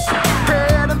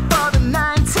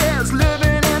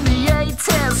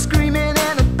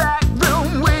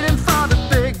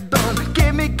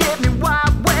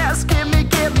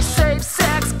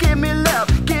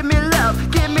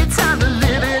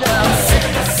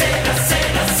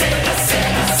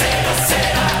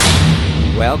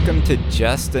welcome to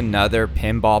just another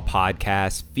pinball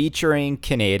podcast featuring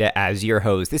Canada as your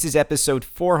host. This is episode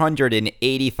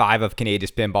 485 of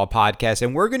Canada's Pinball Podcast,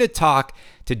 and we're going to talk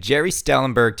to Gerry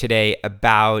Stellenberg today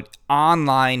about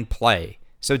online play.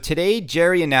 So today,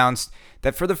 Gerry announced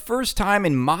that for the first time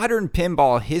in modern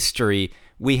pinball history,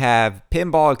 we have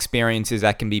pinball experiences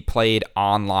that can be played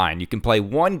online. You can play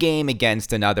one game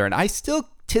against another, and I still,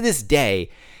 to this day,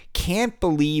 can't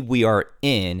believe we are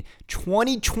in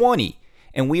 2020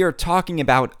 and we are talking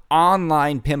about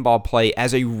online pinball play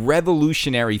as a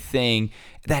revolutionary thing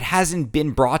that hasn't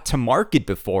been brought to market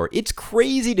before. It's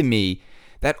crazy to me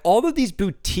that all of these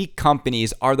boutique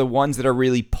companies are the ones that are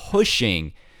really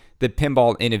pushing the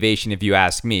pinball innovation, if you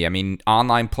ask me. I mean,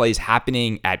 online play is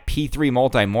happening at P3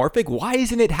 Multimorphic. Why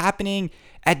isn't it happening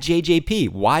at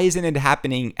JJP? Why isn't it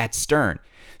happening at Stern?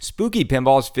 Spooky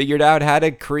Pinball's figured out how to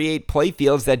create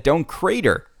playfields that don't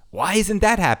crater. Why isn't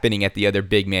that happening at the other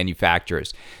big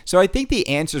manufacturers? So I think the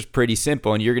answer is pretty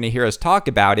simple, and you're going to hear us talk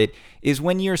about it, is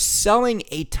when you're selling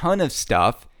a ton of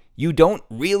stuff, you don't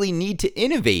really need to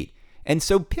innovate. And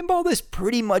so pinball has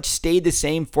pretty much stayed the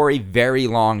same for a very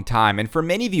long time. And for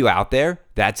many of you out there,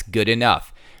 that's good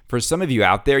enough. For some of you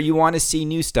out there, you want to see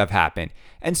new stuff happen.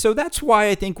 And so that's why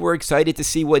I think we're excited to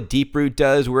see what Deeproot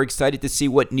does. We're excited to see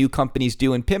what new companies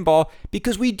do in pinball,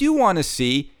 because we do want to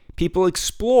see people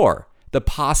explore the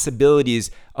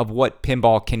possibilities of what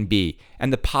pinball can be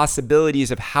and the possibilities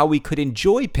of how we could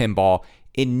enjoy pinball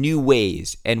in new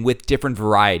ways and with different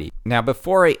variety. Now,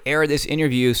 before I air this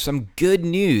interview, some good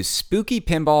news. Spooky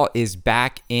Pinball is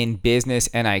back in business,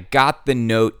 and I got the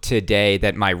note today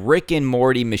that my Rick and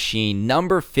Morty machine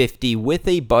number 50 with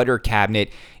a butter cabinet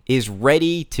is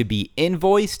ready to be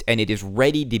invoiced, and it is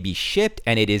ready to be shipped,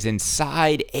 and it is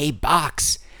inside a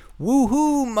box.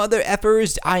 Woohoo, mother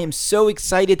effers. I am so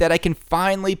excited that I can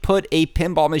finally put a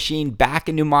pinball machine back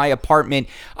into my apartment.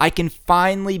 I can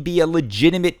finally be a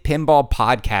legitimate pinball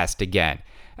podcast again.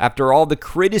 After all the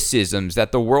criticisms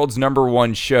that the world's number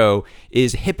one show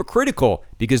is hypocritical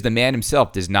because the man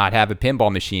himself does not have a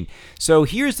pinball machine. So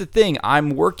here's the thing.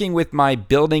 I'm working with my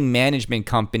building management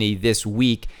company this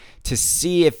week to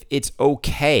see if it's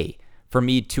okay for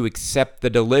me to accept the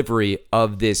delivery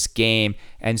of this game.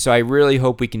 And so I really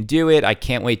hope we can do it. I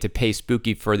can't wait to pay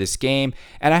Spooky for this game.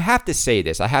 And I have to say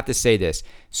this.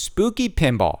 Spooky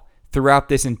Pinball, throughout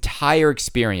this entire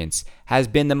experience, has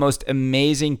been the most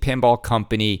amazing pinball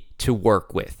company to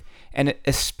work with. And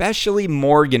especially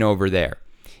Morgan over there.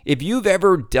 If you've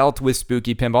ever dealt with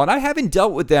Spooky Pinball, and I haven't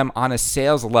dealt with them on a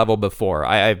sales level before.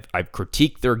 I've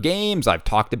critiqued their games. I've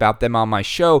talked about them on my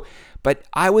show. But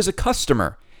I was a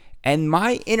customer. And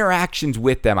my interactions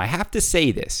with them, I have to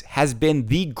say this, has been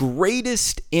the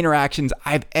greatest interactions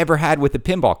I've ever had with a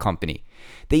pinball company.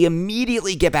 They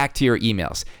immediately get back to your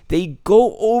emails. They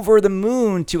go over the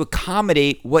moon to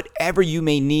accommodate whatever you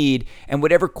may need and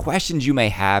whatever questions you may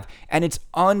have. And it's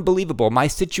unbelievable. My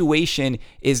situation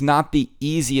is not the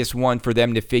easiest one for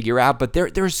them to figure out, but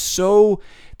they're so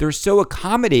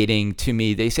accommodating to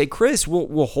me. They say, Chris,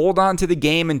 we'll hold on to the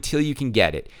game until you can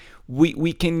get it.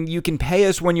 You can pay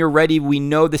us when you're ready. We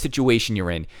know the situation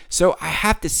you're in. So I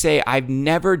have to say, I've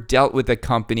never dealt with a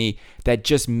company that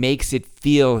just makes it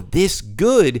feel this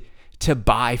good to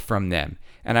buy from them.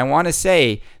 And I want to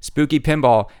say, Spooky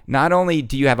Pinball, not only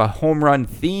do you have a home run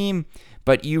theme,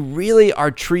 but you really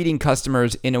are treating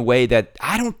customers in a way that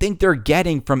I don't think they're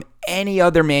getting from any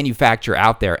other manufacturer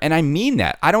out there. And I mean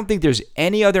that. I don't think there's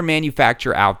any other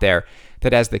manufacturer out there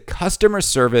that has the customer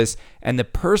service and the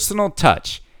personal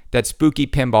touch that Spooky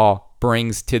Pinball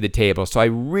brings to the table. So I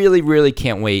really, really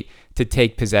can't wait to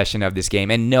take possession of this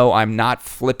game. And no, I'm not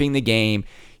flipping the game.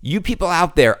 You people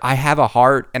out there, I have a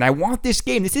heart and I want this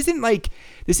game. This isn't like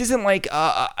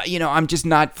I'm just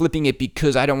not flipping it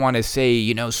because I don't want to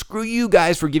say, screw you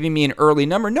guys for giving me an early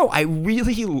number. No, I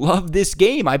really love this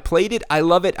game. I played it. I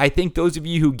love it. I think those of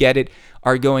you who get it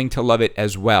are going to love it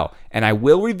as well. And I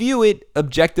will review it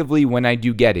objectively when I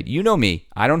do get it. You know me.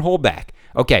 I don't hold back.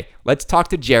 Okay, let's talk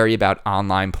to Gerry about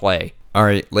online play. All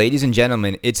right, ladies and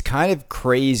gentlemen, it's kind of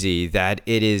crazy that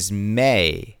it is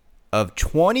May of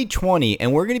 2020,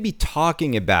 and we're going to be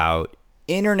talking about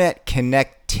internet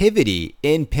connectivity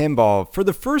in pinball for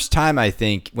the first time, I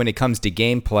think, when it comes to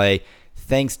gameplay,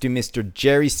 thanks to Mr.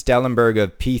 Gerry Stellenberg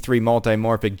of P3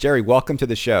 Multimorphic. Gerry, welcome to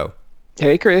the show.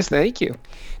 Hey, Chris, thank you.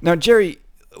 Now, Gerry,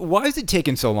 why is it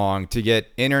taking so long to get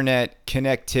internet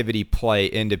connectivity play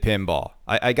into pinball?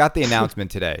 I got the announcement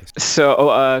today. So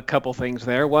a couple things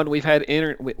there. One, we've had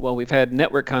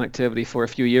network connectivity for a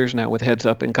few years now with Heads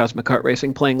Up and Cosmic Kart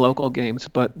Racing playing local games,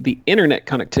 but the internet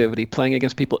connectivity, playing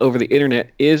against people over the internet,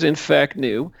 is in fact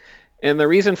new. And the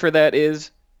reason for that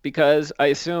is because I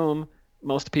assume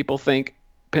most people think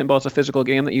pinball is a physical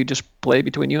game that you just play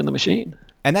between you and the machine.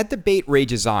 And that debate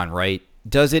rages on, right?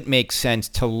 Does it make sense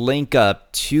to link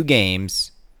up two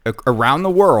games around the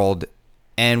world?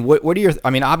 And what are your, I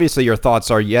mean, obviously your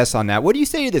thoughts are yes on that. What do you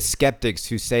say to the skeptics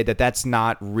who say that that's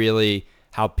not really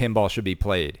how pinball should be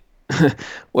played?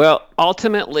 Well,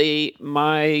 ultimately,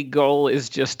 my goal is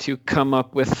just to come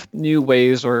up with new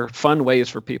ways or fun ways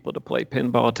for people to play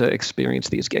pinball to experience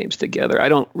these games together. I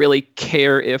don't really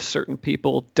care if certain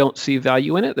people don't see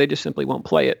value in it, they just simply won't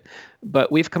play it.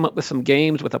 But we've come up with some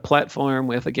games with a platform,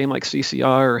 with a game like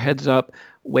CCR or Heads Up,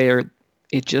 where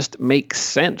it just makes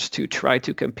sense to try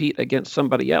to compete against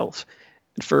somebody else.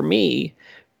 For me,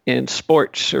 in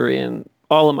sports or in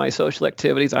all of my social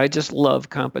activities, I just love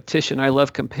competition. I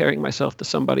love comparing myself to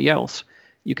somebody else.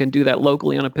 You can do that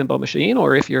locally on a pinball machine,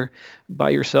 or if you're by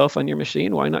yourself on your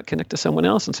machine, why not connect to someone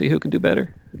else and see who can do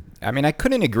better? I mean, I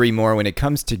couldn't agree more when it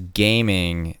comes to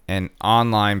gaming and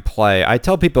online play. I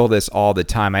tell people this all the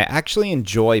time. I actually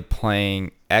enjoy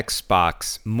playing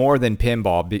Xbox more than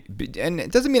pinball. And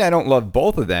it doesn't mean I don't love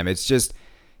both of them. It's just,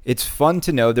 it's fun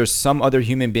to know there's some other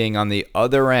human being on the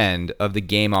other end of the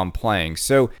game I'm playing.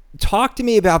 So talk to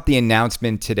me about the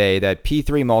announcement today that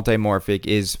P3 Multimorphic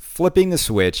is flipping the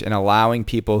switch and allowing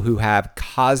people who have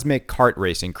Cosmic Kart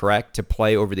Racing, correct, to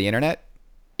play over the internet?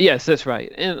 Yes, that's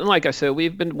right. And like I said,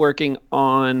 we've been working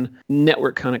on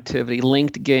network connectivity,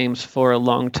 linked games for a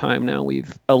long time now.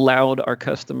 We've allowed our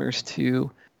customers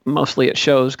to, mostly at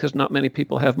shows, because not many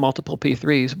people have multiple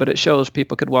P3s, but at shows,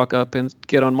 people could walk up and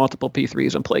get on multiple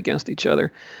P3s and play against each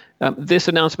other. This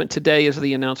announcement today is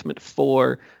the announcement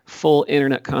for full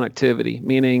internet connectivity,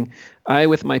 meaning I,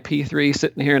 with my P3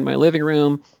 sitting here in my living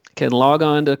room, can log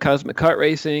on to Cosmic Kart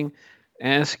Racing,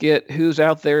 ask it who's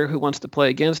out there who wants to play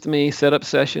against me, set up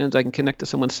sessions. I can connect to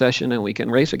someone's session and we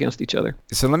can race against each other.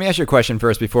 So let me ask you a question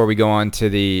first before we go on to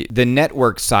the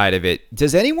network side of it.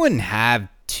 Does anyone have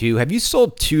two? Have you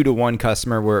sold two to one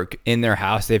customer where in their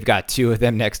house they've got two of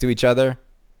them next to each other?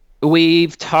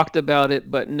 We've talked about it,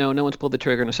 but no one's pulled the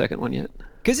trigger on a second one yet.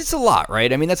 Because it's a lot,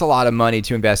 right? I mean, that's a lot of money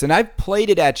to invest. And I've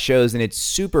played it at shows and it's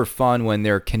super fun when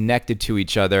they're connected to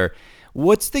each other.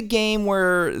 What's the game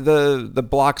where the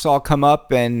blocks all come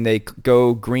up and they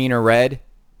go green or red?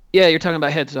 Yeah, you're talking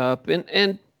about Heads Up.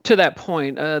 And to that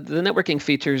point, the networking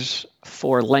features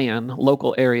for LAN,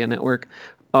 local area network,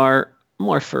 are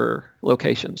more for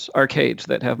locations, arcades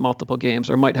that have multiple games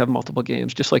or might have multiple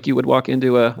games, just like you would walk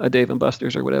into a Dave &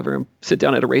 Buster's or whatever and sit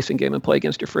down at a racing game and play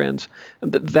against your friends.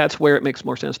 And that's where it makes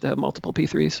more sense to have multiple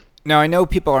P3s. Now, I know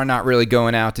people are not really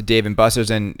going out to Dave & Buster's,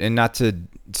 and not to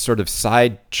sort of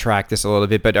sidetrack this a little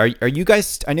bit, but are you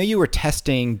guys, I know you were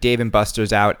testing Dave &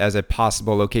 Buster's out as a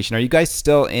possible location. Are you guys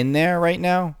still in there right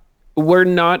now? We're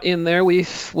not in there. We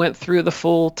went through the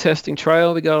full testing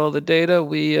trial. We got all the data.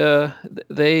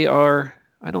 They are,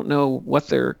 I don't know what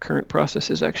their current process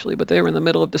is actually, but they were in the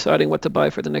middle of deciding what to buy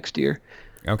for the next year.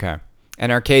 Okay.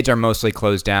 And arcades are mostly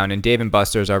closed down, and Dave &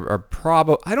 Buster's are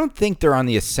probably, I don't think they're on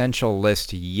the essential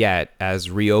list yet as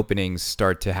reopenings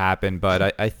start to happen,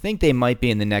 but I think they might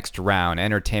be in the next round.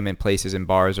 Entertainment places and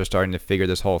bars are starting to figure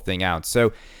this whole thing out.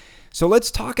 So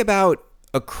let's talk about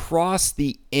across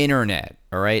the internet,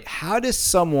 all right? How does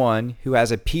someone who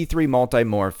has a P3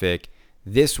 Multimorphic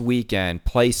this weekend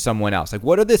play someone else? Like,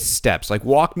 what are the steps? Like,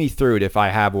 walk me through it if I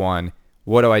have one.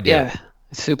 What do I do? Yeah.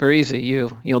 It's super easy. You'll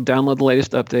download the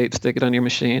latest update, stick it on your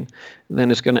machine, and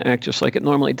then it's going to act just like it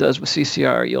normally does with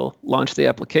CCR. You'll launch the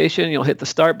application, you'll hit the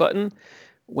start button.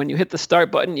 When you hit the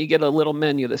start button, you get a little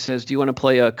menu that says, do you want to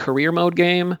play a career mode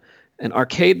game, an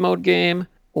arcade mode game,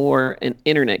 or an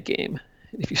internet game?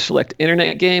 If you select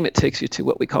internet game, it takes you to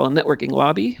what we call a networking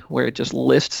lobby, where it just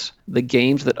lists the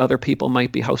games that other people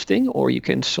might be hosting, or you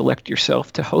can select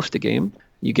yourself to host a game.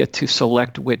 You get to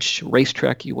select which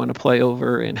racetrack you want to play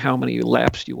over and how many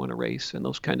laps you want to race and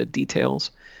those kind of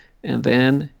details. And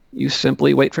then you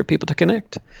simply wait for people to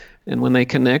connect. And when they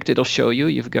connect, it'll show you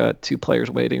you've got 2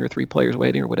 players waiting or 3 players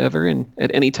waiting or whatever. And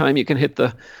at any time, you can hit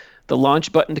the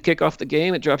launch button to kick off the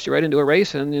game. It drops you right into a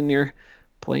race, and then you're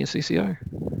playing CCR.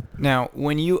 Now,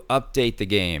 when you update the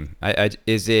game,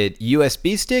 is it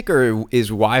USB stick or is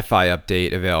Wi-Fi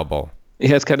update available?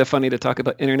 Yeah, it's kind of funny to talk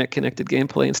about internet-connected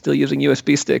gameplay and still using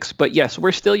USB sticks. But yes,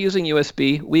 we're still using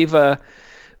USB.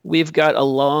 We've got a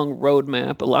long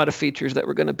roadmap, a lot of features that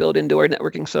we're going to build into our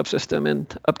networking subsystem, and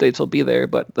updates will be there.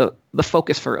 But the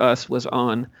focus for us was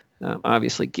on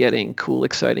obviously getting cool,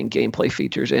 exciting gameplay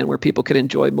features in where people could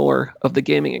enjoy more of the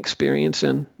gaming experience.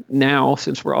 And now,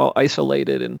 since we're all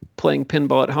isolated and playing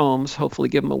pinball at homes, hopefully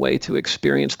give them a way to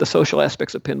experience the social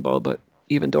aspects of pinball, but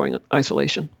even during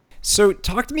isolation. So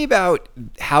talk to me about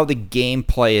how the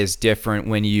gameplay is different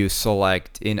when you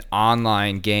select an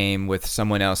online game with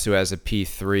someone else who has a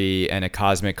P3 and a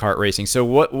Cosmic Kart Racing.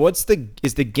 So is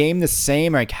the game the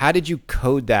same? Like, how did you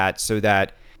code that so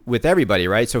that with everybody,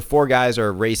 right? So four guys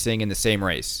are racing in the same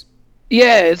race.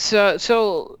 Yeah, it's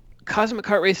so Cosmic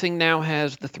Kart Racing now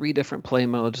has the three different play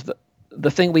modes.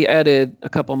 The thing we added a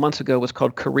couple months ago was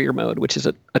called Career Mode, which is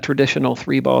a traditional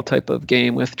three-ball type of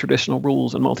game with traditional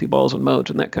rules and multi-balls and modes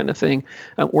and that kind of thing.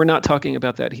 We're not talking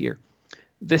about that here.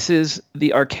 This is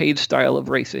the arcade style of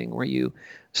racing where you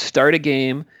start a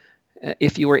game.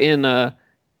 If you were in a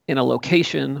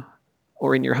location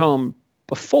or in your home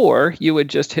before, you would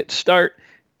just hit start.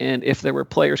 And if there were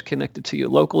players connected to you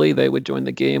locally, they would join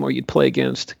the game, or you'd play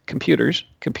against computers.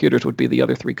 Computers would be the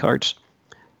other three carts.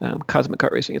 Cosmic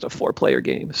Kart Racing is a four-player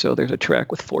game, so there's a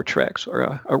track with four tracks,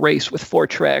 or a race with four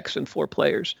tracks and four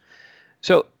players.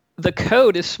 So the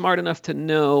code is smart enough to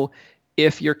know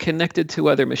if you're connected to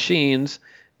other machines,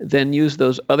 then use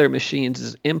those other machines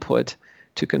as input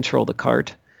to control the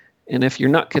cart. And if you're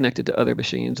not connected to other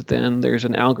machines, then there's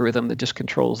an algorithm that just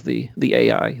controls the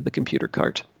AI, the computer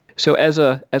cart. So as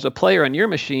a player on your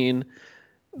machine,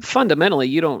 fundamentally,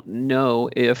 you don't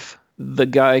know if the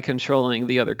guy controlling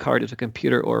the other card is a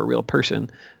computer or a real person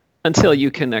until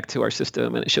you connect to our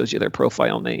system and it shows you their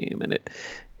profile name and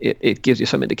it gives you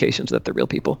some indications that they're real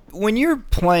people. When you're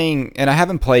playing, and I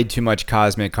haven't played too much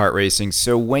Cosmic Kart Racing,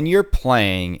 so when you're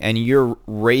playing and you're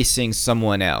racing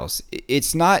someone else,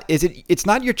 it's not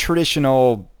your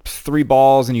traditional three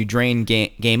balls and you drain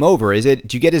game over, is it?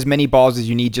 Do you get as many balls as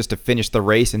you need just to finish the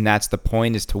race, and that's the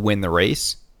point, is to win the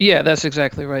race? Yeah, that's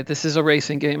exactly right. This is a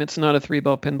racing game. It's not a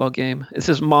three-ball pinball game. This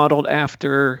is modeled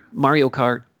after Mario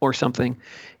Kart or something.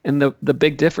 And the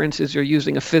big difference is you're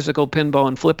using a physical pinball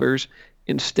and flippers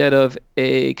instead of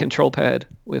a control pad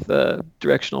with a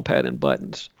directional pad and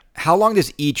buttons. How long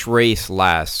does each race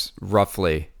last,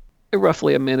 roughly?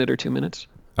 Roughly a minute or 2 minutes.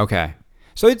 Okay.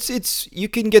 So it's you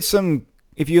can get some,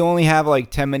 if you only have like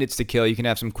 10 minutes to kill, you can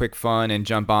have some quick fun and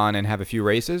jump on and have a few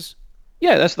races?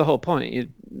 Yeah, that's the whole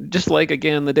point. Just like,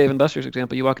 again, the Dave & Buster's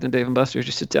example, you walk into Dave & Buster's,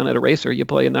 you sit down at a racer, you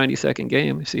play a 90-second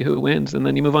game, you see who wins, and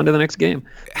then you move on to the next game.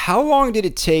 How long did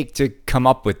it take to come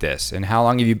up with this, and how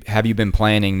long have you been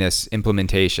planning this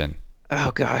implementation? Oh,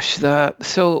 gosh.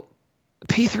 So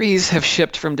P3s have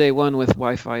shipped from day one with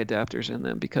Wi-Fi adapters in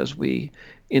them because we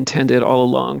intended all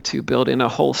along to build in a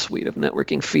whole suite of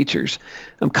networking features.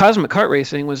 Cosmic Kart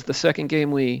Racing was the second game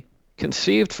we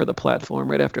conceived for the platform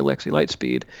right after Lexi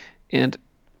Lightspeed. And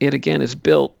it, again, is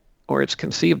built, or it's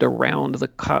conceived around the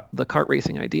kart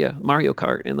racing idea, Mario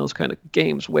Kart, and those kind of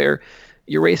games where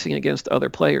you're racing against other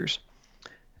players.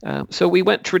 So we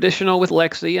went traditional with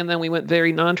Lexi, and then we went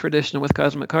very non-traditional with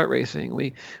Cosmic Kart Racing.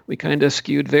 We kind of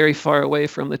skewed very far away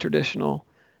from the traditional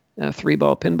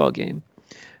three-ball pinball game.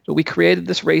 So we created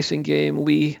this racing game.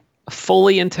 We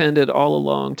fully intended all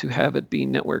along to have it be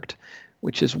networked,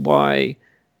 which is why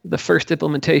the first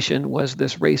implementation was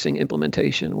this racing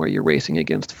implementation where you're racing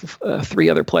against three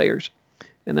other players.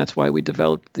 And that's why we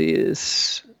developed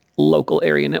this local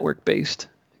area network-based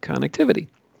connectivity.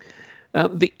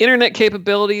 The internet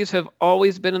capabilities have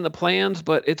always been in the plans,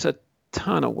 but it's a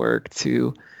ton of work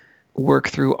to work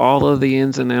through all of the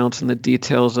ins and outs and the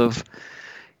details of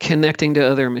connecting to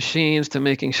other machines, to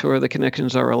making sure the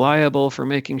connections are reliable, for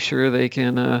making sure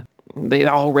they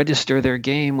all register their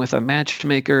game with a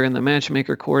matchmaker, and the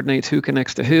matchmaker coordinates who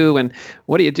connects to who, and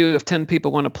what do you do if 10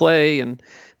 people want to play and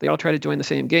they all try to join the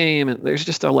same game, and there's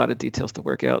just a lot of details to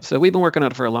work out. So we've been working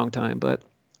on it for a long time, but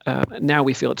now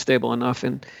we feel it's stable enough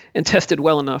and tested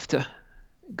well enough to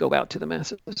go out to the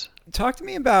masses. Talk to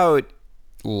me about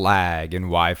lag and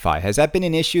Wi-Fi. Has that been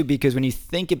an issue? Because when you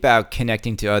think about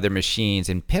connecting to other machines,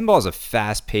 and pinball is a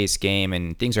fast-paced game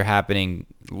and things are happening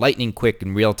lightning quick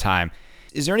in real time,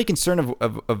 is there any concern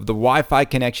of the Wi-Fi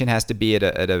connection has to be at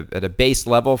a base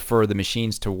level for the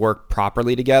machines to work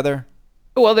properly together?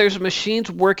 Well, there's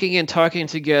machines working and talking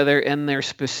together and their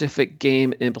specific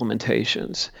game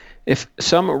implementations. If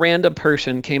some random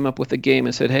person came up with a game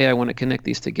and said, hey, I want to connect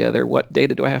these together, what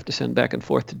data do I have to send back and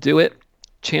forth to do it?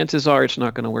 Chances are it's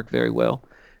not going to work very well.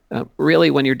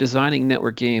 Really, when you're designing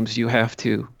network games, you have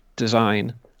to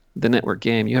design the network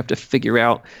game. You have to figure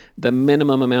out the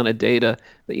minimum amount of data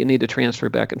that you need to transfer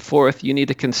back and forth. You need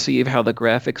to conceive how the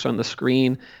graphics on the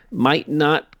screen might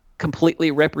not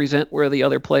completely represent where the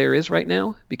other player is right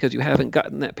now because you haven't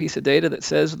gotten that piece of data that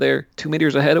says they're 2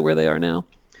 meters ahead of where they are now.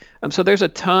 So there's a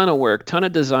ton of work, ton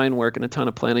of design work, and a ton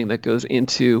of planning that goes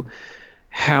into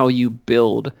how you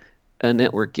build a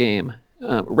network game.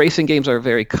 Racing games are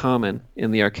very common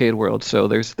in the arcade world, so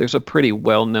there's a pretty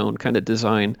well-known kind of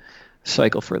design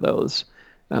cycle for those.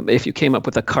 If you came up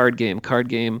with a card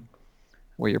game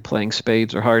where you're playing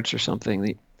spades or hearts or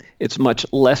something, it's much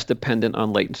less dependent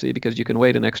on latency because you can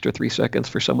wait an extra 3 seconds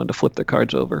for someone to flip their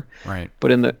cards over. Right.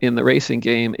 But in the racing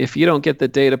game, if you don't get the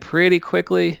data pretty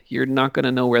quickly, you're not going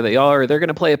to know where they are. They're going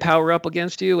to play a power up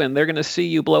against you, and they're going to see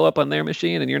you blow up on their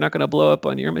machine, and you're not going to blow up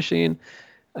on your machine.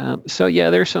 So yeah,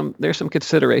 there's some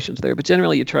considerations there, but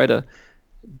generally you try to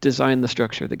design the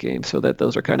structure of the game so that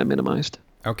those are kind of minimized.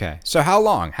 Okay. So how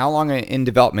long? How long in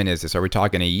development is this? Are we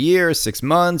talking a year, 6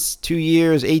 months, 2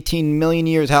 years, 18 million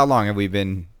years? How long have we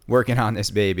been working on this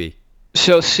baby?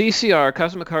 So CCR,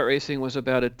 Cosmic Kart Racing, was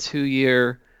about a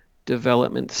 2-year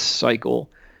development cycle.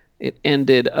 It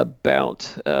ended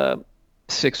about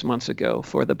 6 months ago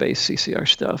for the base CCR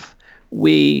stuff.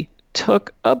 We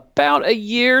took about a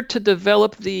year to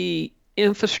develop the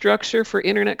infrastructure for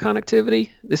internet connectivity.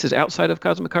 This is outside of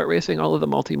Cosmic Kart Racing, all of the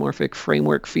multimorphic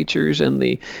framework features and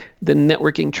the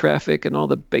networking traffic and all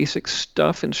the basic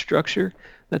stuff and structure.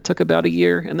 That took about a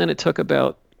year, and then it took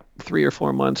about 3 or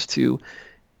 4 months to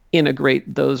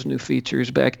integrate those new features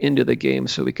back into the game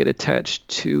so we could attach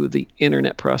to the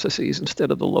internet processes instead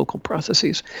of the local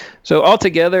processes. So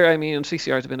altogether, I mean,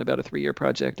 CCR has been about a 3-year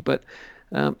project, but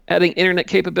adding internet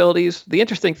capabilities, the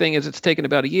interesting thing is it's taken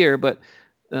about a year, but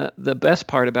the best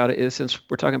part about it is, since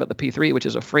we're talking about the P3, which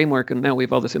is a framework, and now we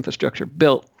have all this infrastructure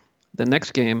built, the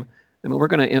next game, I mean, we're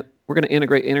gonna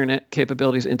integrate internet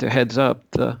capabilities into Heads Up,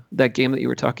 that game that you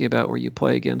were talking about, where you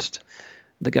play against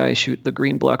the guy shoot the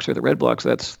green blocks or the red blocks.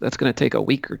 That's going to take a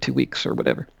week or 2 weeks or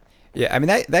whatever. Yeah, I mean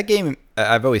that game.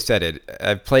 I've always said it.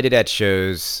 I've played it at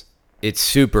shows. It's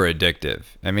super addictive.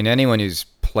 I mean, anyone who's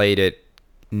played it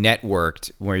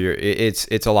networked, where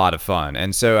it's a lot of fun.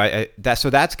 And so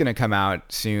that's going to come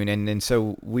out soon. And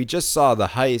so we just saw the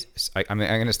heist. I'm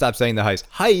going to stop saying the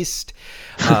heist.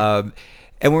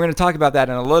 And we're going to talk about that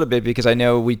in a little bit, because I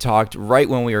know we talked right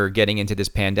when we were getting into this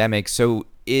pandemic. So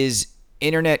is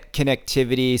internet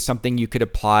connectivity something you could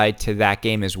apply to that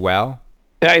game as well?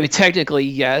 I mean, technically,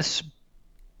 yes,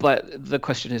 but the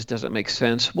question is, does it make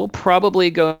sense? We'll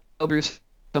probably go through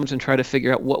and try to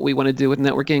figure out what we want to do with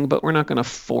networking, but we're not going to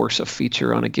force a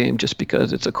feature on a game just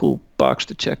because it's a cool box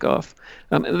to check off.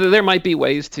 There might be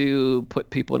ways to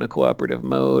put people in a cooperative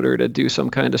mode, or to do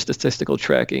some kind of statistical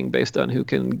tracking based on who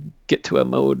can get to a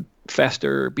mode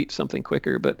faster or beat something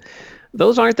quicker, but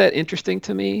those aren't that interesting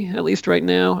to me, at least right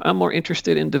now. I'm more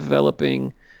interested in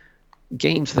developing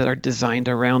games that are designed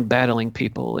around battling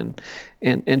people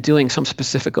and doing some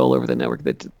specific goal over the network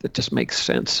that just makes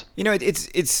sense. You know,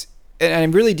 it's and I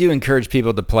really do encourage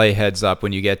people to play Heads Up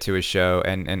when you get to a show,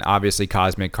 and obviously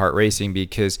Cosmic Kart Racing,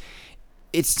 because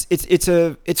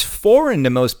it's foreign to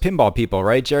most pinball people,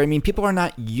 right, Gerry? I mean, people are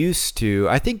not used to.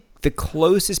 I think the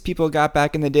closest people got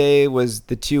back in the day was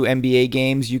the 2 NBA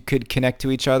games you could connect to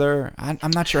each other.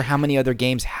 I'm not sure how many other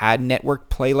games had network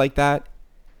play like that.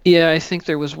 Yeah, I think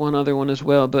there was one other one as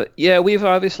well. But yeah, we've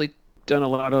obviously done a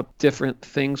lot of different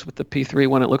things with the P3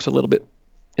 one. It looks a little bit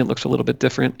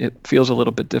different. It feels a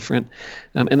little bit different.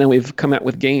 And then we've come out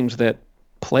with games that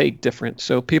play different.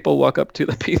 So people walk up to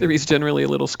the P3s generally a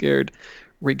little scared,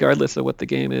 regardless of what the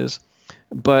game is.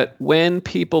 But when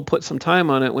people put some time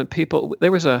on it,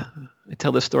 I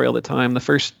tell this story all the time. The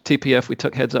first TPF we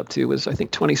took Heads Up to was, I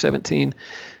think, 2017.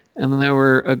 And there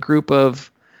were a group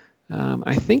of,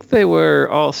 I think they were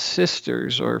all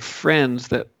sisters or friends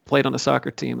that played on a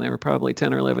soccer team. They were probably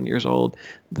 10 or 11 years old.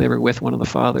 They were with one of the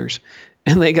fathers.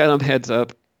 And they got them Heads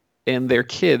Up, and they're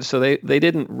kids. So they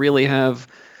didn't really have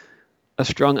a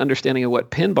strong understanding of what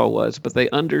pinball was, but they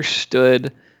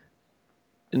understood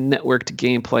networked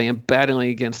gameplay and battling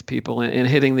against people and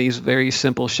hitting these very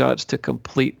simple shots to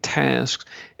complete tasks.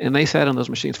 And they sat on those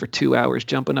machines for 2 hours,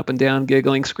 jumping up and down,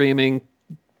 giggling, screaming,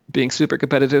 being super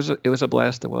competitive. It was a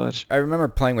blast to watch. I remember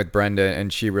playing with Brenda,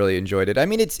 and she really enjoyed it. I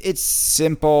mean, it's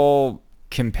simple,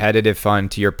 competitive fun,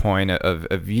 to your point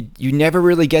of you never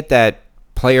really get that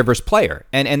player versus player.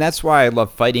 And that's why I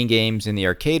love fighting games in the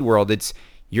arcade world.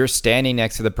 You're standing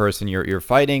next to the person you're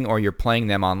fighting, or you're playing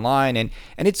them online, and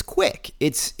it's quick.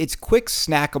 It's quick,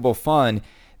 snackable fun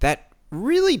that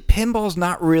really pinball's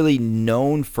not really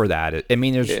known for that. I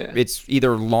mean, it's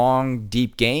either long,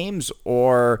 deep games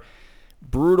or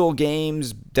brutal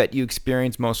games that you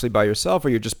experience mostly by yourself, or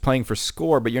you're just playing for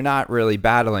score, but you're not really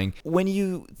battling. When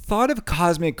you thought of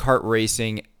Cosmic Kart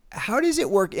Racing, how does it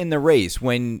work in the race?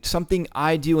 When something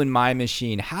I do in my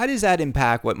machine, how does that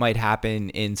impact what might happen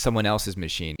in someone else's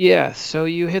machine? Yeah, so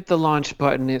you hit the launch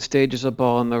button, it stages a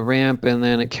ball on the ramp, and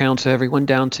then it counts everyone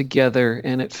down together,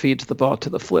 and it feeds the ball to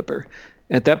the flipper.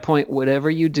 At that point, whatever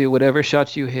you do, whatever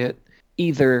shots you hit,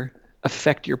 either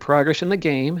affect your progress in the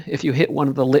game. If you hit one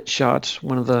of the lit shots,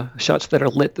 one of the shots that are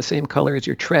lit the same color as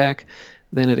your track,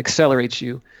 then it accelerates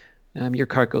you. Your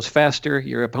cart goes faster.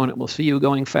 Your opponent will see you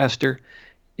going faster.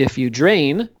 If you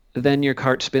drain, then your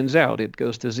cart spins out. It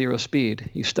goes to zero speed.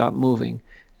 You stop moving,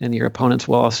 and your opponents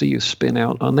will all see you spin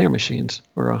out on their machines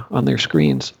or on their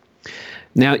screens.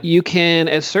 Now, you can,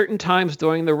 at certain times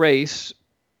during the race,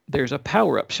 there's a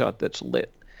power-up shot that's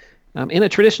lit. In a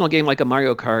traditional game like a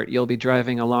Mario Kart, you'll be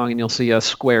driving along and you'll see a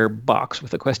square box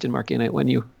with a question mark in it. When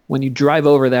you drive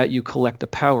over that, you collect a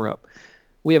power-up.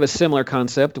 We have a similar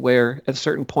concept where at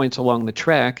certain points along the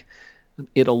track,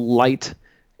 it'll light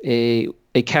a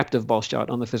captive ball shot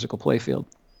on the physical playfield.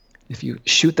 If you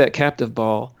shoot that captive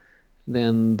ball,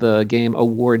 then the game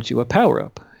awards you a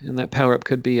power-up. And that power-up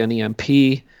could be an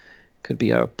EMP, could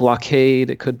be a blockade,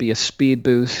 it could be a speed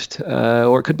boost,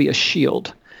 or it could be a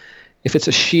shield. If it's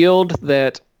a shield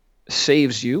that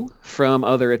saves you from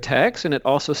other attacks, and it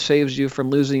also saves you from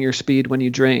losing your speed when you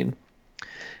drain.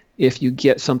 If you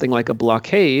get something like a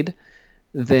blockade,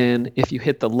 then if you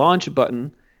hit the launch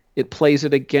button, it plays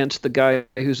it against the guy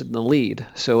who's in the lead.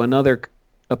 So another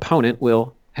opponent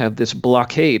will have this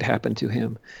blockade happen to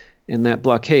him. And that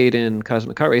blockade in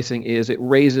Cosmic Kart Racing is it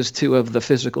raises two of the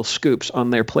physical scoops on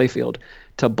their playfield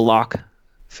to block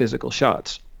physical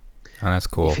shots. Oh, that's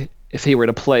cool. If he were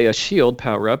to play a shield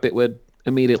power-up, it would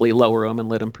immediately lower him and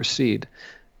let him proceed.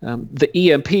 The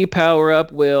EMP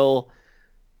power-up will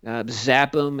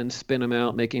zap him and spin him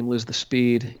out, make him lose the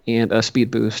speed. And a speed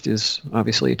boost is,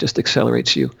 obviously, it just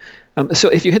accelerates you. So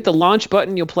if you hit the launch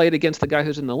button, you'll play it against the guy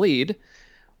who's in the lead.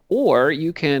 Or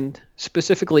you can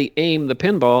specifically aim the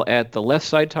pinball at the left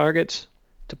side targets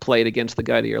to play it against the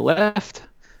guy to your left,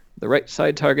 the right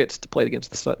side targets to play it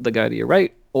against the guy to your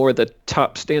right, or the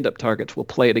top stand-up targets will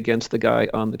play it against the guy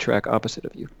on the track opposite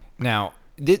of you. Now,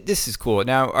 this is cool.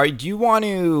 Now, do you want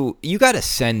to? You got to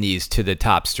send these to the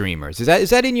top streamers. Is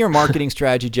that in your marketing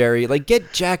strategy, Gerry? Like,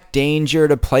 get Jack Danger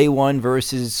to play one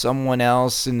versus someone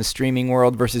else in the streaming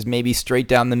world versus maybe straight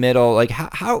down the middle. Like,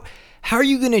 how are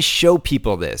you going to show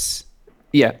people this?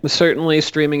 Yeah, certainly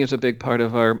streaming is a big part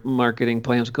of our marketing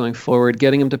plans going forward.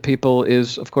 Getting them to people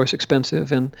is, of course,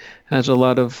 expensive and has a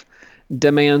lot of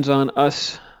demands on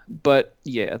us. But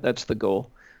yeah, that's the goal.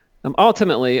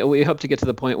 Ultimately, we hope to get to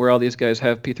the point where all these guys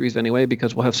have P3s anyway,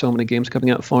 because we'll have so many games coming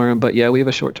out for them. But yeah, we have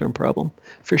a short-term problem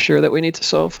for sure that we need to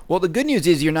solve. Well, the good news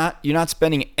is you're not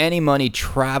spending any money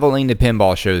traveling to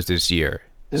pinball shows this year.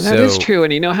 That is true.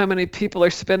 And you know how many people are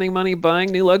spending money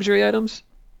buying new luxury items?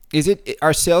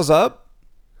 Are sales up?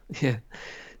 Yeah.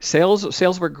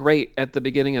 Sales were great at the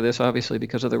beginning of this, obviously,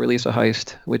 because of the release of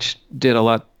Heist, which did a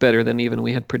lot better than even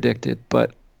we had predicted.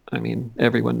 But I mean,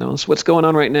 everyone knows what's going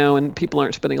on right now, and people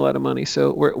aren't spending a lot of money.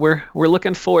 So we're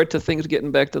looking forward to things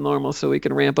getting back to normal, so we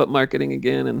can ramp up marketing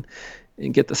again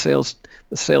and get the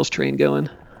sales train going.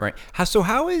 Right. So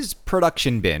how has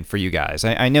production been for you guys?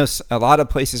 I know a lot of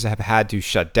places have had to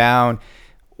shut down.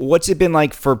 What's it been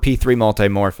like for P3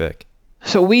 Multimorphic?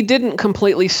 So we didn't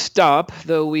completely stop,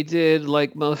 though we did,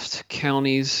 like most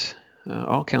counties,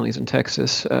 all counties in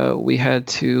Texas, we had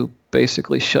to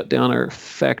basically shut down our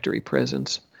factory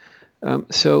presence.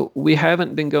 So we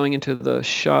haven't been going into the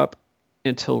shop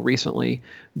until recently,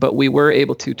 but we were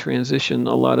able to transition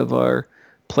a lot of our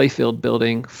playfield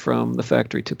building from the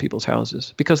factory to people's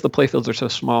houses. Because the playfields are so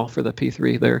small for the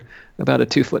P3, they're about a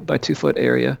 2 foot by 2 foot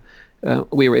area.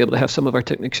 We were able to have some of our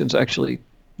technicians actually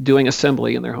doing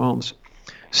assembly in their homes.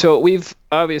 So we've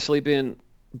obviously been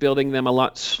building them a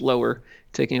lot slower,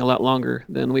 taking a lot longer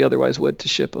than we otherwise would to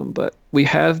ship them. But we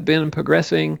have been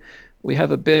progressing. We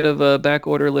have a bit of a back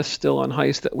order list still on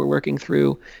Heist that we're working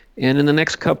through. And in the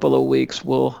next couple of weeks,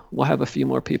 we'll have a few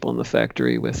more people in the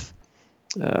factory with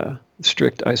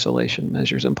strict isolation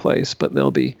measures in place. But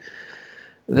they'll be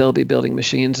building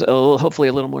machines, hopefully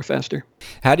a little more faster.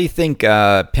 How do you think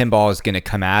pinball is going to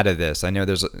come out of this? I know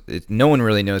no one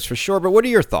really knows for sure, but what are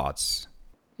your thoughts?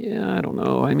 Yeah, I don't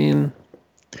know. I mean,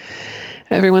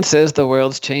 everyone says the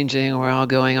world's changing, we're all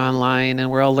going online, and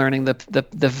we're all learning the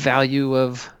value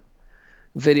of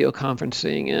video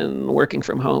conferencing and working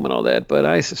from home and all that. But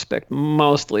I suspect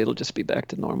mostly it'll just be back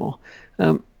to normal.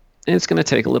 It's going to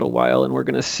take a little while, and we're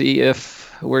going to see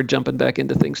if we're jumping back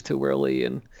into things too early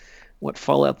and what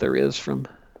fallout there is from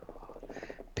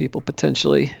people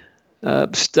potentially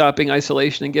stopping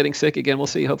isolation and getting sick again. We'll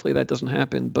see. Hopefully that doesn't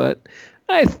happen. But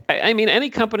I mean, any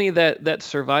company that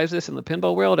survives this in the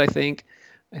pinball world, I think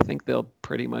they'll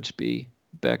pretty much be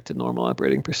back to normal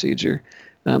operating procedure.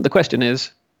 The question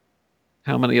is,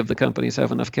 how many of the companies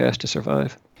have enough cash to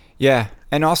survive? Yeah.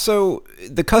 And also,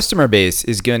 the customer base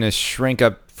is going to shrink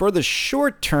up for the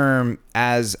short term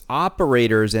as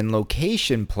operators and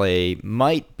location play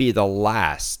might be the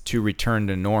last to return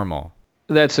to normal.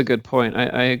 That's a good point.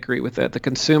 I agree with that. The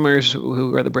consumers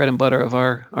who are the bread and butter of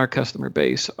our customer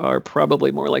base are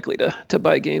probably more likely to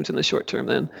buy games in the short term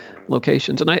than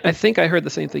locations. And I think I heard the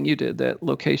same thing you did, that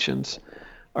locations,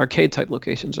 arcade type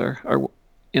locations are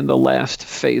in the last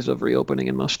phase of reopening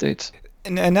in most states.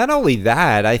 And not only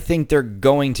that, I think they're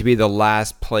going to be the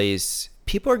last place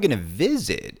people are going to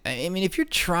visit. I mean, if you're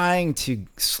trying to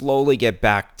slowly get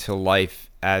back to life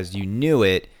as you knew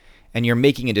it, and you're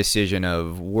making a decision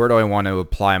of where do I want to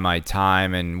apply my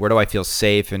time and where do I feel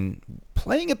safe, and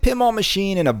playing a pinball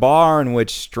machine in a bar in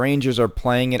which strangers are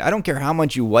playing it, I don't care how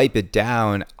much you wipe it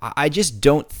down, I just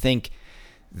don't think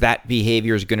that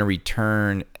behavior is going to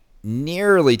return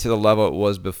nearly to the level it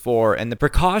was before. And the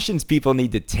precautions people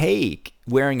need to take,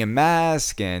 wearing a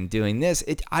mask and doing this,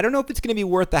 I don't know if it's going to be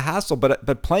worth the hassle,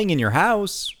 but playing in your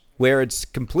house where it's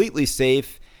completely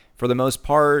safe for the most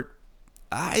part,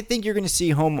 I think you're going to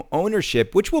see home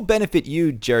ownership, which will benefit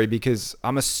you, Gerry, because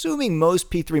I'm assuming most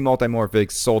P3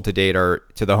 multimorphics sold to date are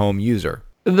to the home user.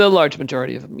 The large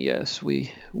majority of them, yes.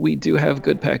 We do have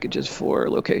good packages for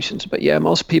locations, but yeah,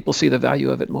 most people see the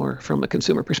value of it more from a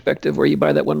consumer perspective, where you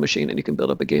buy that one machine and you can build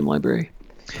up a game library.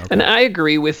 Okay. And I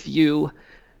agree with you,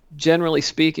 generally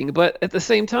speaking, but at the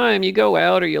same time, you go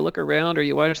out or you look around or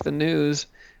you watch the news,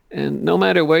 and no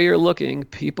matter where you're looking,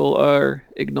 people are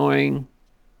ignoring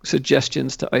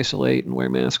suggestions to isolate and wear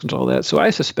masks and all that. So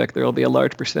I suspect there will be a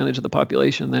large percentage of the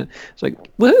population that it's like,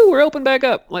 woohoo, we're open back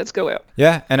up. Let's go out.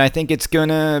 Yeah, and I think it's going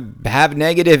to have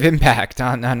negative impact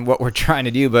on what we're trying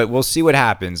to do, but we'll see what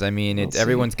happens. I mean,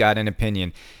 everyone's got an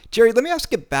opinion. Gerry, let me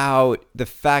ask about the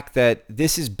fact that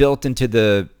this is built into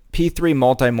the P3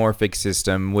 multimorphic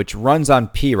system, which runs on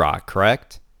PROC,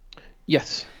 correct?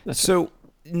 Yes. So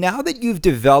now that you've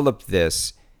developed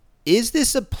this, is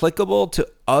this applicable to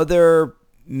other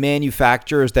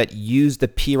manufacturers that use the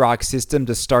PROC system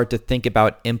to start to think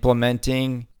about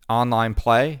implementing online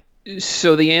play?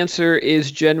 So the answer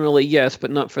is generally yes,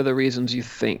 but not for the reasons you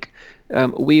think.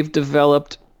 We've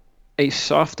developed a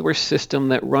software system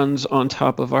that runs on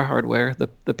top of our hardware,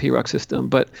 the PROC system,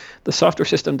 but the software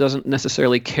system doesn't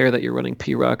necessarily care that you're running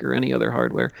PROC or any other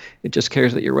hardware. It just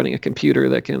cares that you're running a computer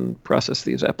that can process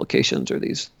these applications or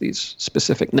these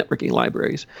specific networking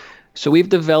libraries. So we've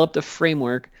developed a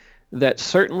framework that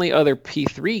certainly other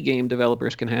P3 game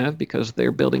developers can have because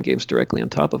they're building games directly on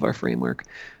top of our framework.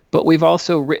 But we've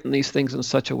also written these things in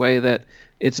such a way that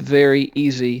it's very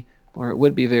easy, or it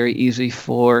would be very easy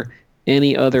for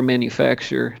any other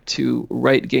manufacturer to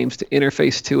write games to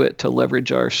interface to it, to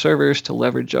leverage our servers, to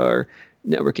leverage our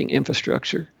networking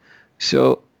infrastructure.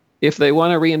 So if they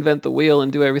want to reinvent the wheel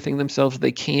and do everything themselves,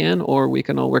 they can, or we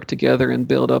can all work together and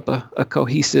build up a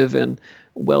cohesive and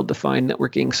well-defined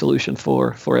networking solution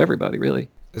for everybody, really.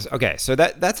 Okay, so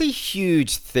that's a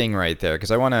huge thing right there,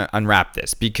 because I want to unwrap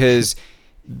this, because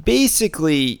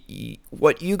basically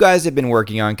what you guys have been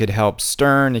working on could help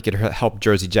Stern, it could help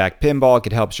Jersey Jack Pinball, it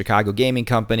could help Chicago Gaming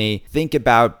Company think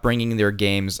about bringing their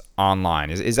games online.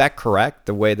 Is that correct,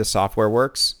 the way the software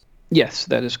works? Yes,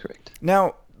 that is correct.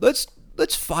 Now, let's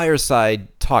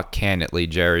fireside talk candidly,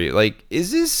 Gerry. Like,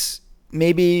 is this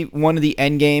maybe one of the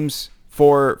end games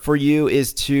for you,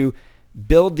 is to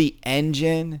build the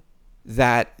engine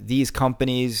that these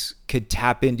companies could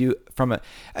tap into from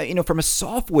a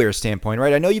software standpoint,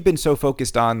 right? I know you've been so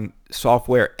focused on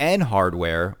software and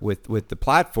hardware with the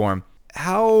platform.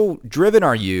 How driven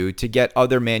are you to get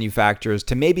other manufacturers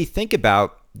to maybe think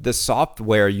about the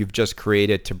software you've just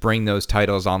created to bring those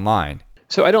titles online?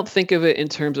 So I don't think of it in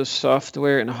terms of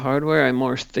software and hardware. I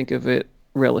more think of it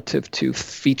relative to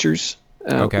features.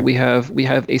 Okay. We have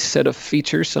a set of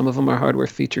features. Some of them are hardware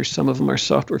features, some of them are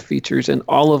software features, and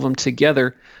all of them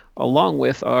together, along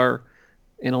with our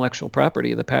intellectual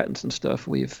property, the patents and stuff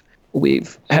we've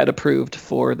had approved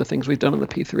for the things we've done on the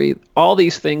P3. All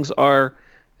these things are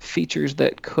features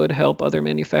that could help other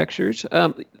manufacturers.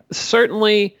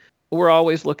 Certainly, we're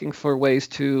always looking for ways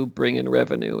to bring in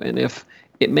revenue, and if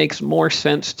it makes more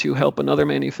sense to help another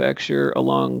manufacturer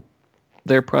along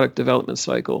their product development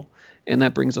cycle, and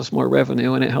that brings us more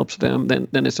revenue and it helps them, then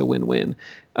it's a win-win.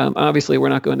 Obviously, we're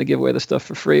not going to give away the stuff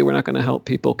for free. We're not going to help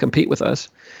people compete with us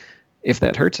if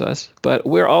that hurts us. But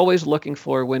we're always looking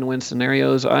for win-win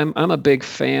scenarios. I'm a big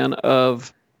fan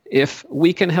of, if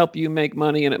we can help you make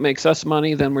money and it makes us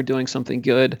money, then we're doing something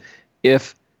good.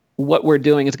 If what we're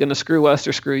doing is going to screw us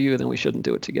or screw you, then we shouldn't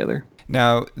do it together.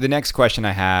 Now, the next question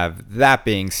I have, that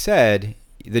being said,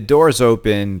 the door's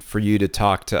open for you to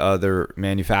talk to other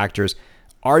manufacturers.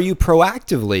 Are you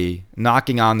proactively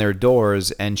knocking on their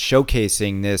doors and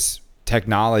showcasing this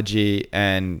technology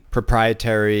and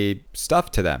proprietary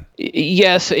stuff to them?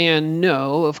 Yes and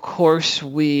no. Of course,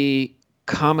 we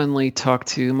commonly talk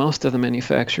to most of the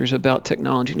manufacturers about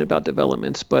technology and about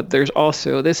developments, but there's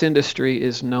also, this industry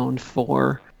is known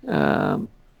for,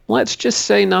 let's just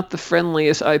say, not the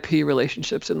friendliest IP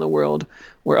relationships in the world,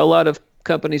 where a lot of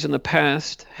companies in the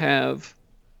past have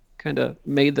kind of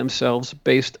made themselves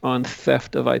based on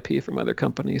theft of IP from other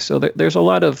companies. So there's a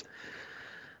lot of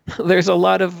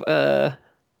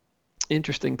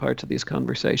interesting parts of these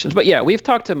conversations. But yeah, we've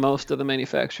talked to most of the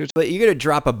manufacturers. But you're going to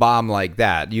drop a bomb like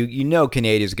that. You know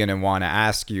Canadia's going to want to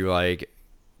ask you, like,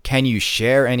 can you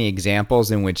share any examples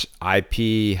in which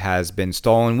IP has been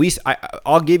stolen?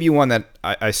 I'll give you one that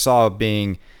I saw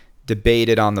being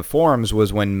debated on the forums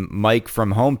was when Mike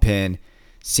from Homepin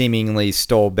seemingly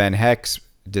stole Ben Heck's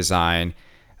design.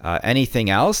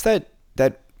 Anything else that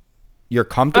you're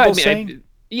comfortable saying?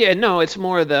 Yeah, no, it's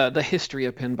more the history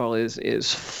of pinball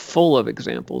is full of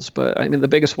examples. But I mean, the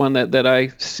biggest one that I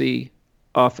see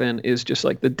often is just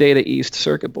like the Data East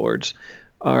circuit boards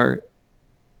are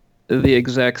the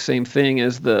exact same thing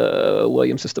as the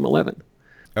Williams System 11.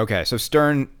 Okay, so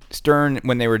Stern,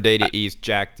 when they were Data East,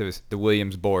 jacked the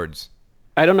Williams boards.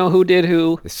 I don't know who did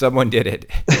who. Someone did it.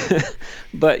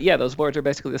 But yeah, those boards are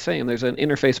basically the same. There's an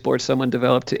interface board someone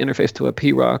developed to interface to a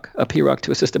P-Rock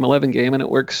to a System 11 game, and it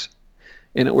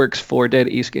works for Data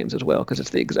East games as well because it's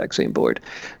the exact same board.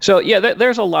 So yeah,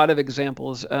 there's a lot of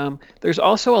examples. There's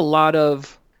also a lot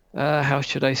of, how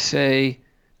should I say,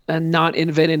 a not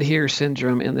invented here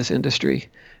syndrome in this industry.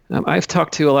 I've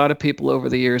talked to a lot of people over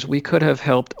the years. We could have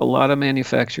helped a lot of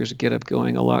manufacturers get up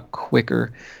going a lot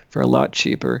quicker for a lot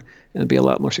cheaper and be a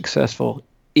lot more successful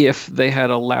if they had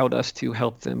allowed us to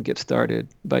help them get started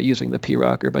by using the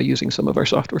P-Rock or by using some of our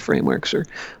software frameworks or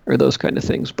those kind of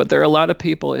things. But there are a lot of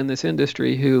people in this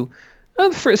industry who,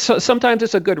 sometimes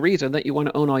it's a good reason that you want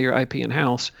to own all your IP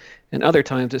in-house, and other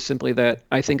times it's simply that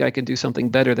I think I can do something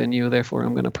better than you, therefore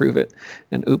I'm going to prove it.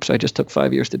 And oops, I just took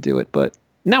 5 years to do it, but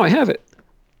now I have it.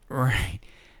 Right.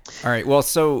 All right. Well,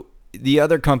 so the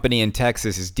other company in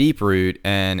Texas is Deeproot,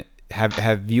 and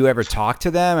have you ever talked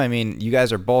to them? I mean, you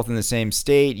guys are both in the same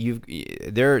state.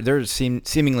 They're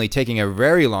seemingly taking a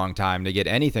very long time to get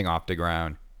anything off the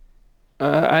ground.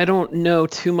 I don't know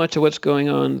too much of what's going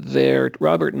on there.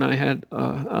 Robert and I had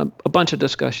a bunch of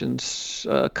discussions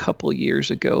a couple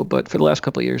years ago, but for the last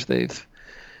couple of years,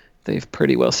 they've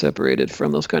pretty well separated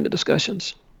from those kind of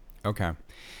discussions. Okay.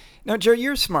 Now, Gerry,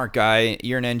 you're a smart guy.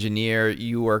 You're an engineer.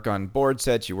 You work on board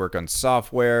sets. You work on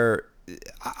software.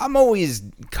 I'm always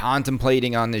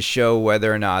contemplating on this show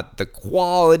whether or not the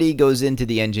quality goes into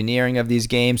the engineering of these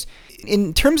games.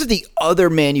 In terms of the other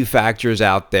manufacturers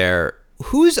out there,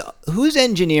 whose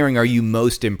engineering are you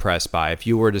most impressed by? If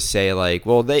you were to say, like,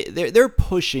 well, they're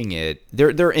pushing it,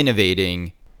 they're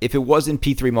innovating. If it wasn't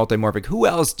P3 Multimorphic, who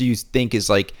else do you think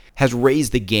has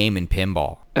raised the game in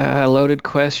pinball? A loaded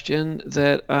question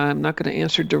that I'm not going to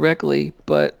answer directly,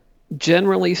 but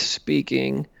generally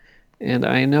speaking, and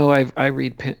I know I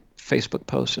read Facebook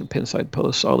posts and Pinside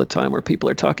posts all the time where people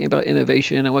are talking about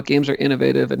innovation and what games are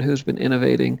innovative and who's been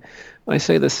innovating. I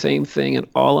say the same thing in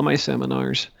all of my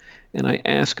seminars, and I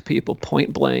ask people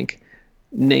point blank,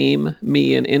 name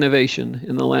me an innovation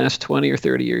in the last 20 or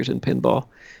 30 years in pinball.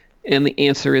 And the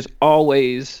answer is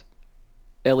always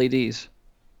LEDs.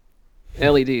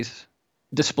 LEDs.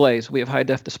 Displays. We have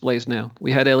high-def displays now.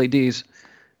 We had LEDs.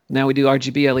 Now we do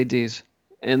RGB LEDs.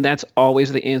 And that's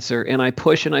always the answer. And I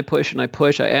push and I push and I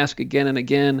push. I ask again and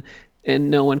again,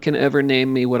 and no one can ever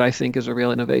name me what I think is a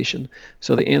real innovation.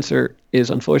 So the answer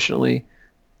is, unfortunately,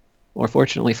 or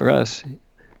fortunately for us,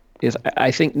 is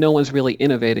I think no one's really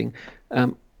innovating.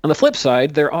 On the flip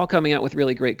side, they're all coming out with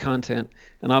really great content.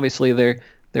 And obviously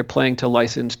they're playing to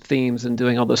licensed themes and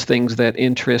doing all those things that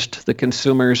interest the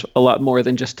consumers a lot more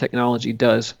than just technology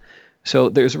does. So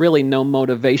there's really no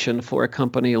motivation for a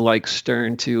company like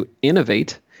Stern to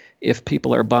innovate if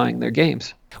people are buying their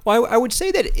games. Well, I would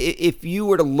say that if you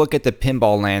were to look at the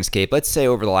pinball landscape, let's say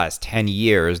over the last 10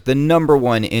 years, the number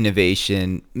one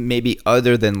innovation, maybe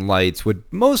other than lights, would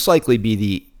most likely be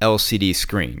the LCD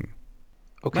screen.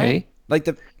 Okay. Right? Like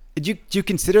do you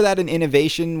consider that an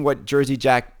innovation, what Jersey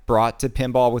Jack brought to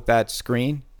pinball with that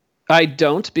screen? I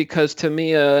don't, because to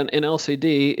me an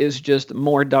LCD is just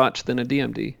more dots than a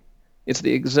DMD. It's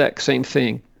the exact same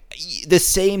thing. The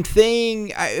same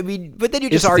thing? I mean, but then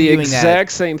you're just it's arguing the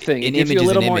exact same thing. An image is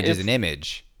an image is an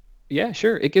image. Yeah,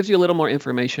 sure. It gives you a little more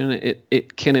information.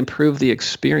 It can improve the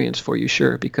experience for you,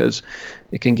 sure, because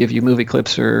it can give you movie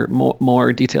clips or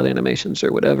more detailed animations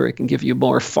or whatever. It can give you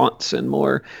more fonts and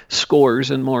more scores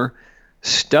and more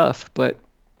stuff. But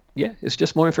yeah, it's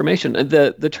just more information.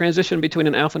 The transition between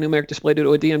an alphanumeric display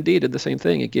to a DMD did the same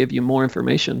thing. It gave you more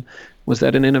information. Was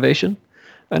that an innovation?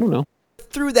 I don't know.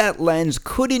 Through that lens,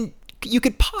 couldn't you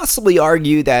could possibly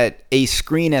argue that a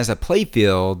screen as a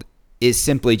playfield is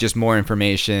simply just more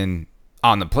information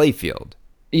on the playfield?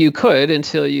 You could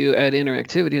until you add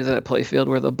interactivity to that playfield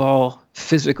where the ball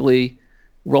physically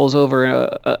rolls over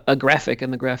a graphic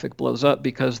and the graphic blows up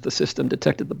because the system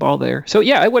detected the ball there. So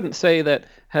yeah, I wouldn't say that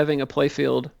having a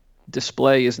playfield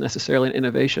display is necessarily an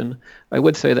innovation. I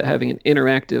would say that having an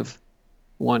interactive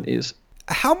one is.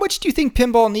 How much do you think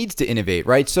pinball needs to innovate,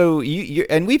 right? So you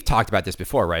and we've talked about this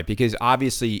before, right? Because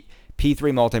obviously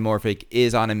P3 Multimorphic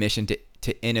is on a mission to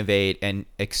innovate and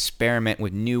experiment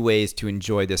with new ways to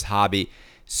enjoy this hobby.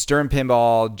 Stern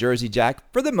Pinball, Jersey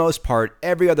Jack, for the most part,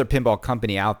 every other pinball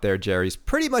company out there, Jerry's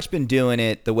pretty much been doing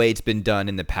it the way it's been done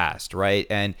in the past, right?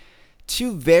 And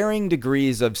to varying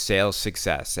degrees of sales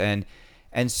success. And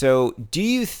so do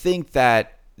you think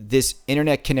that this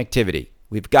internet connectivity,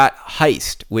 we've got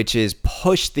Heist, which is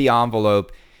push the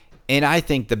envelope in, I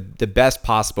think, the best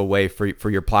possible way for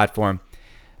your platform.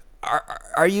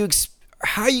 Are you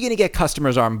how are you going to get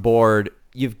customers on board?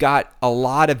 You've got a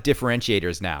lot of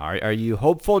differentiators now. Are you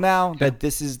hopeful now that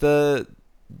this is the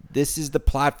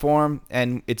platform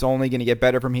and it's only going to get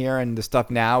better from here, and the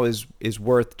stuff now is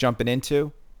worth jumping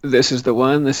into? This is the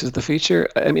one. This is the feature.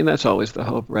 I mean, that's always the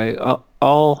hope, right?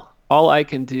 All I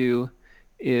can do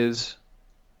is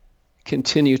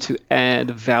continue to add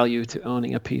value to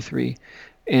owning a P3.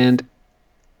 And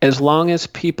as long as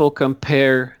people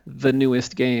compare the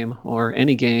newest game or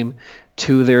any game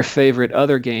to their favorite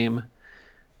other game,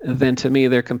 then to me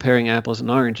they're comparing apples and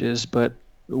oranges, but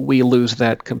we lose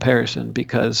that comparison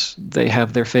because they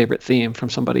have their favorite theme from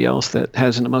somebody else that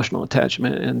has an emotional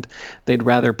attachment, and they'd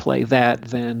rather play that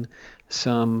than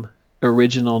some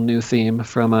original new theme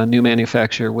from a new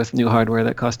manufacturer with new hardware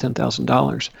that costs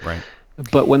 $10,000. Right.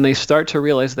 But when they start to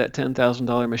realize that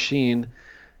 $10,000 machine,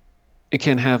 it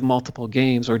can have multiple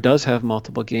games, or does have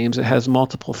multiple games. It has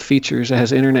multiple features. It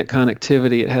has internet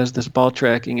connectivity. It has this ball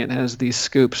tracking. It has these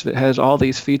scoops. It has all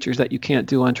these features that you can't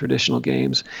do on traditional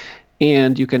games.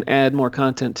 And you can add more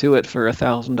content to it for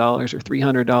 $1,000 or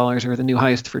 $300 or the new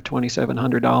Heist for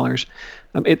 $2,700.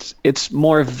 It's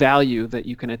more value that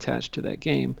you can attach to that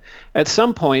game. At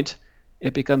some point,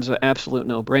 it becomes an absolute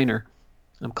no-brainer.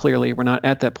 Clearly, we're not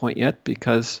at that point yet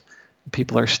because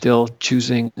people are still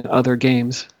choosing other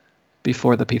games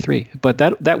before the P3. But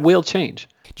that will change.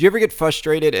 Do you ever get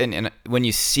frustrated and when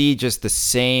you see just the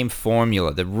same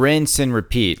formula, the rinse and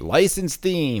repeat, license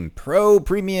theme, pro,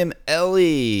 premium,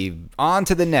 LE, on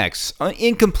to the next,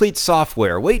 incomplete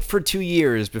software, wait for 2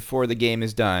 years before the game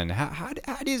is done? How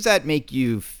does that make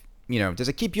you, does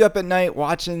it keep you up at night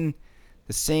watching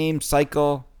the same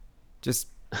cycle just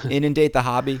inundate the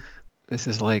hobby? This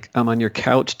is like I'm on your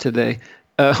couch today.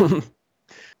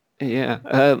 Yeah,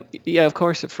 of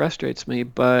course it frustrates me,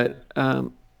 but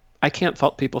I can't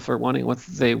fault people for wanting what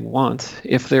they want.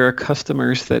 If there are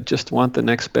customers that just want the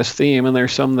next best theme, and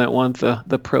there's some that want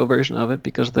the pro version of it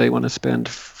because they want to spend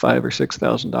 $5,000 or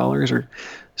 $6,000, or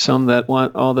some that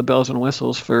want all the bells and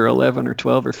whistles for $11,000 or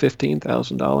 $12,000 or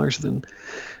 $15,000, then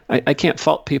I can't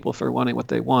fault people for wanting what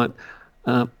they want.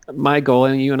 My goal,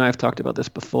 and you and I have talked about this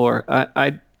before,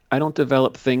 I don't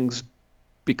develop things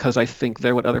because I think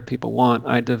they're what other people want.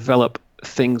 I develop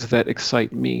things that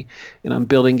excite me, and I'm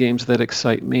building games that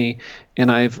excite me.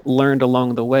 And I've learned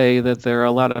along the way that there are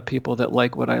a lot of people that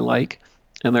like what I like,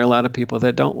 and there are a lot of people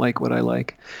that don't like what I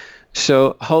like.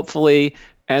 So hopefully,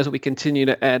 as we continue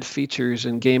to add features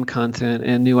and game content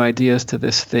and new ideas to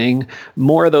this thing,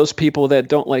 more of those people that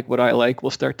don't like what I like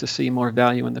will start to see more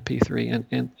value in the P3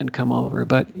 and come over.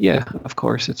 But yeah, of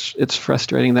course, it's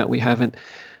frustrating that we haven't.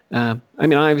 I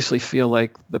obviously feel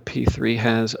like the P3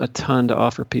 has a ton to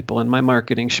offer people, and my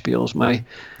marketing spiels,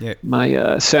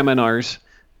 my seminars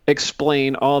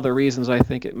explain all the reasons I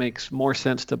think it makes more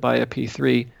sense to buy a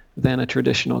P3 than a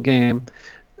traditional game,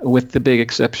 with the big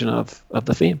exception of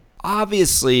the theme.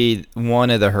 Obviously, one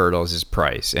of the hurdles is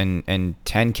price, and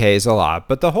 10K is a lot,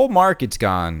 but the whole market's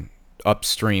gone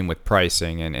upstream with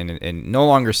pricing, and no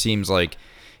longer seems like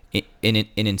an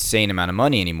insane amount of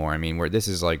money anymore. Where this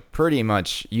is like pretty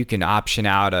much you can option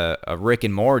out a Rick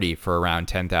and Morty for around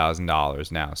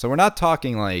 $10,000 now. So we're not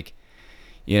talking like,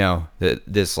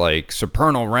 this like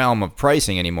supernal realm of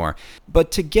pricing anymore.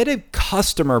 But to get a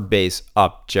customer base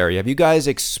up, Gerry, have you guys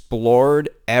explored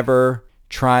ever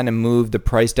trying to move the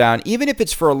price down, even if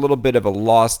it's for a little bit of a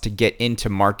loss to get into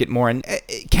market more? And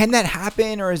can that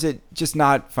happen, or is it just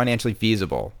not financially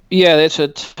feasible? Yeah, it's a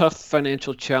tough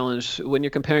financial challenge. When you're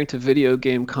comparing to video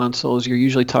game consoles, you're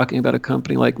usually talking about a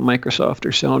company like Microsoft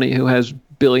or Sony who has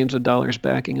billions of dollars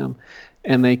backing them,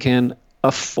 and they can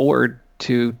afford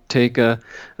to take a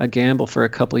gamble for a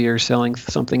couple of years selling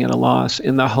something at a loss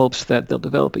in the hopes that they'll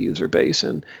develop a user base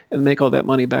and make all that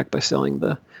money back by selling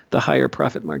the higher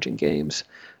profit margin games.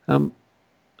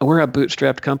 We're a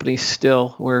bootstrapped company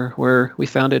still. We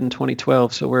founded in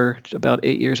 2012, so we're about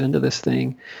 8 years into this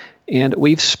thing, and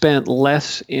we've spent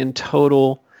less in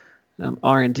total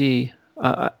R&D.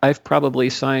 I've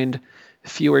probably signed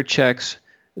fewer checks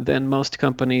than most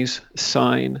companies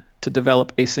sign to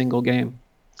develop a single game.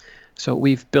 So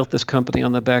we've built this company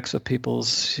on the backs of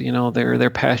people's, their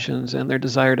passions and their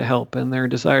desire to help and their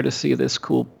desire to see this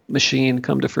cool machine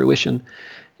come to fruition.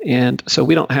 And so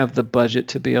we don't have the budget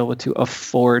to be able to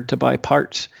afford to buy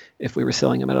parts if we were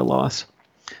selling them at a loss.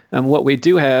 What we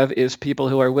do have is people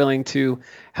who are willing to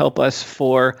help us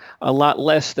for a lot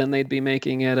less than they'd be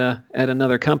making at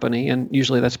another company, and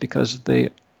usually that's because they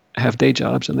have day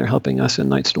jobs and they're helping us in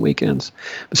nights and weekends.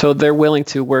 So they're willing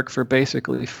to work for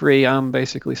basically free. I'm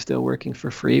basically still working for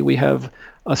free. We have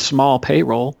a small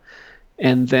payroll,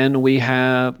 and then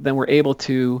we're able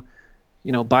to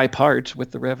buy parts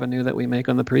with the revenue that we make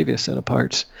on the previous set of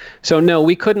parts. So no,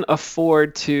 we couldn't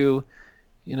afford to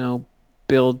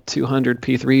build 200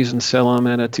 P3s and sell them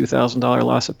at a $2,000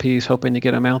 loss a piece, hoping to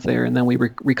get them out there, and then we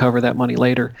recover that money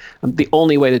later. The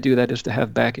only way to do that is to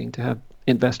have backing, to have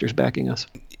investors backing us.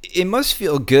 It must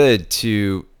feel good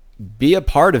to be a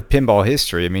part of pinball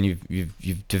history. I mean,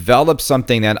 you've developed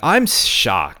something that I'm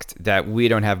shocked that we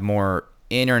don't have more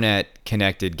internet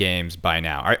connected games by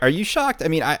now. Are you shocked? I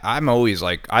mean, I'm always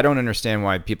like, I don't understand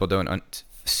why people don't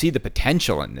see the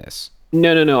potential in this.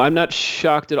 No. I'm not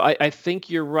shocked at all. I think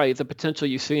you're right. The potential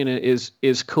you see in it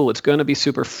is cool. It's going to be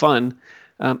super fun.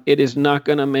 It is not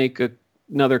going to make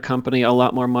another company a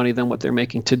lot more money than what they're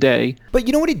making today. But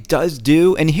you know what it does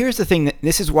do? And here's the thing,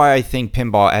 this is why I think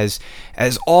pinball,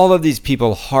 as all of these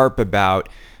people harp about,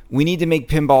 we need to make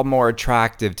pinball more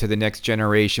attractive to the next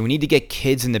generation. We need to get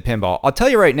kids into pinball. I'll tell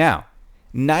you right now,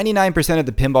 99% of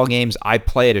the pinball games I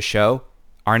play at a show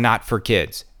are not for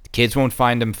kids. The kids won't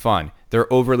find them fun.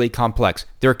 They're overly complex.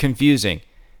 They're confusing.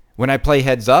 When I play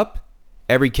Heads Up,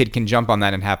 every kid can jump on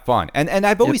that and have fun. And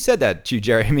I've always said that to you,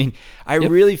 Gerry. I mean, I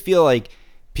really feel like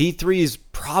P3 is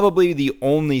probably the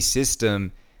only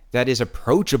system that is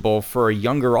approachable for a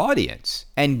younger audience.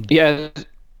 And yeah,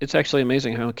 it's actually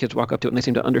amazing how kids walk up to it and they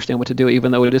seem to understand what to do,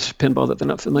 even though it is pinball that they're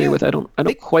not familiar with. I don't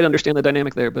quite understand the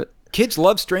dynamic there, but kids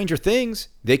love Stranger Things.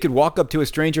 They could walk up to a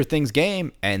Stranger Things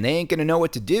game and they ain't gonna know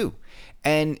what to do.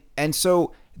 And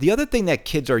so the other thing that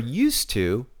kids are used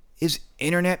to is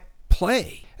internet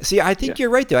play. See, I think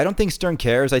you're right, though. I don't think Stern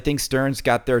cares. I think Stern's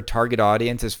got their target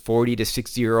audience as 40 to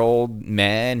 60-year-old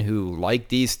men who like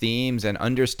these themes and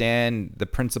understand the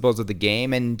principles of the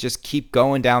game and just keep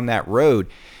going down that road.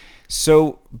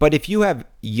 So, but if you have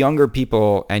younger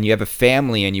people and you have a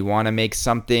family and you want to make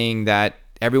something that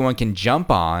everyone can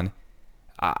jump on,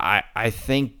 I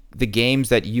think the games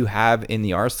that you have in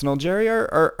the arsenal, Gerry,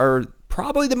 are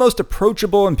probably the most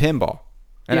approachable in pinball.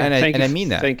 And I mean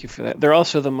that. Thank you for that. They're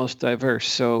also the most diverse.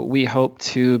 So we hope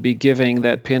to be giving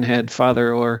that pinhead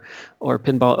father or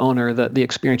pinball owner the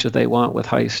experiences they want with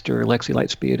Heist or Lexi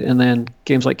Lightspeed. And then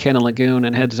games like Cannon Lagoon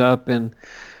and Heads Up and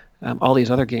all these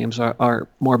other games are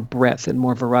more breadth and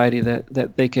more variety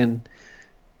that they can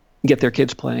get their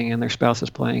kids playing and their spouses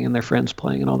playing and their friends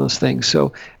playing and all those things.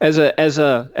 So as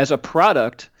a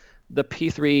product, the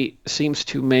P3 seems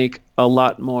to make a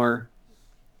lot more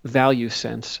value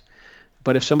sense.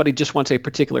 But if somebody just wants a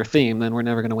particular theme, then we're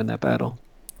never going to win that battle.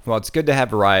 Well, it's good to have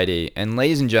variety. And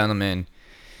ladies and gentlemen,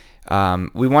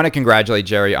 we want to congratulate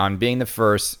Gerry on being the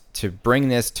first to bring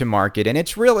this to market. And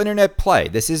it's real internet play.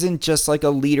 This isn't just like a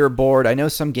leaderboard. I know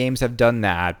some games have done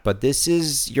that, but this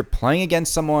is, you're playing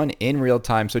against someone in real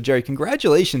time. So, Gerry,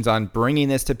 congratulations on bringing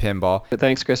this to pinball.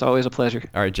 Thanks, Chris. Always a pleasure.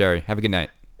 All right, Gerry. Have a good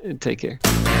night. Take care.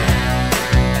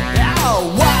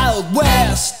 Oh, Wild West.